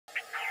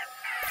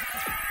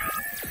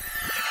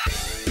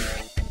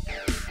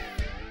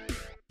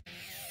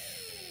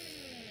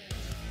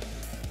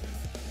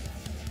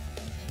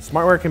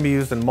SmartWire can be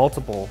used in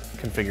multiple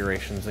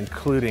configurations,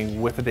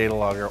 including with a data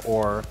logger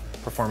or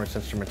performance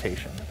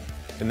instrumentation.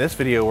 In this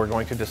video, we're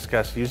going to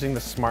discuss using the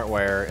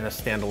SmartWire in a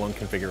standalone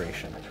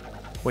configuration.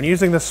 When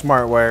using the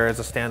SmartWire as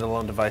a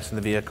standalone device in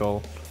the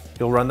vehicle,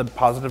 you'll run the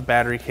positive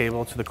battery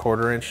cable to the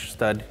 1/4-inch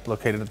stud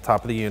located at the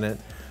top of the unit.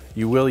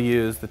 You will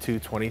use the two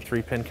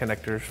 23-pin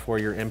connectors for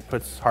your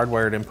inputs,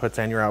 hardwired inputs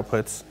and your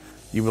outputs.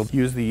 You will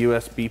use the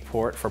USB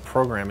port for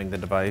programming the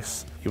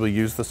device. You will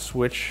use the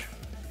switch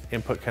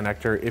input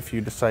connector if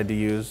you decide to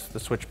use the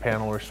switch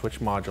panel or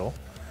switch module.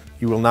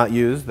 You will not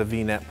use the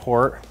VNet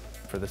port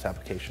for this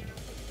application.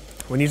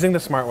 When using the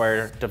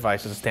SmartWire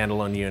device as a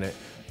standalone unit,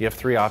 you have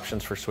three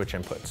options for switch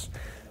inputs.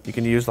 You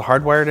can use the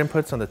hardwired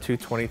inputs on the two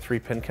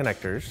 23-pin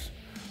connectors.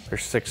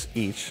 There's 6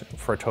 each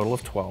for a total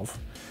of 12.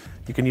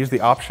 You can use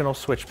the optional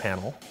switch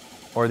panel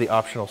or the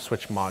optional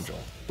switch module,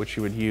 which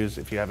you would use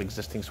if you have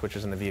existing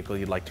switches in the vehicle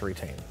you'd like to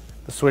retain.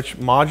 The switch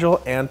module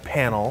and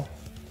panel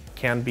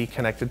can be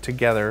connected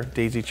together,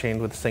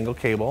 daisy-chained with a single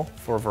cable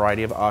for a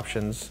variety of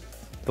options.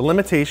 The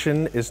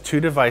limitation is 2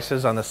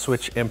 devices on the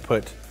switch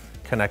input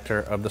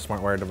connector of the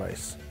SmartWire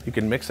device. You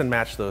can mix and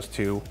match those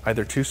two,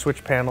 either 2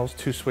 switch panels,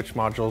 2 switch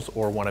modules,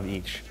 or 1 of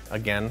each.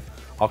 Again,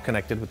 all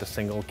connected with a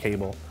single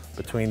cable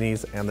between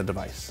these and the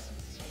device.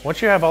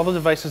 Once you have all the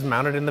devices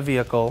mounted in the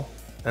vehicle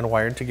and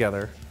wired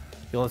together,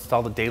 you'll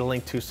install the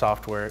DataLink 2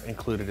 software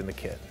included in the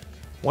kit.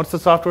 Once the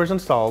software is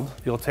installed,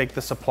 you'll take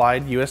the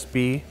supplied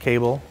USB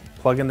cable,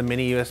 plug in the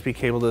mini USB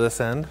cable to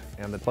this end,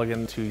 and then plug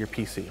into your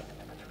PC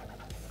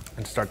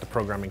and start the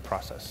programming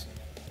process.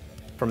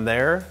 From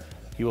there,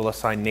 you will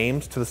assign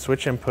names to the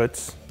switch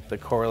inputs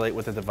that correlate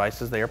with the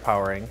devices they are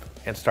powering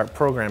and start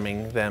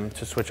programming them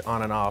to switch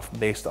on and off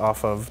based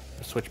off of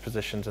the switch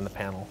positions in the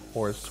panel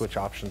or switch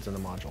options in the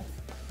module.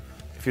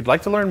 If you'd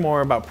like to learn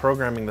more about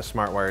programming the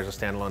SmartWire as a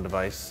standalone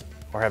device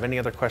or have any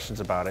other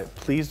questions about it,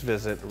 please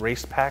visit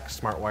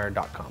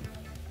racepacksmartwire.com.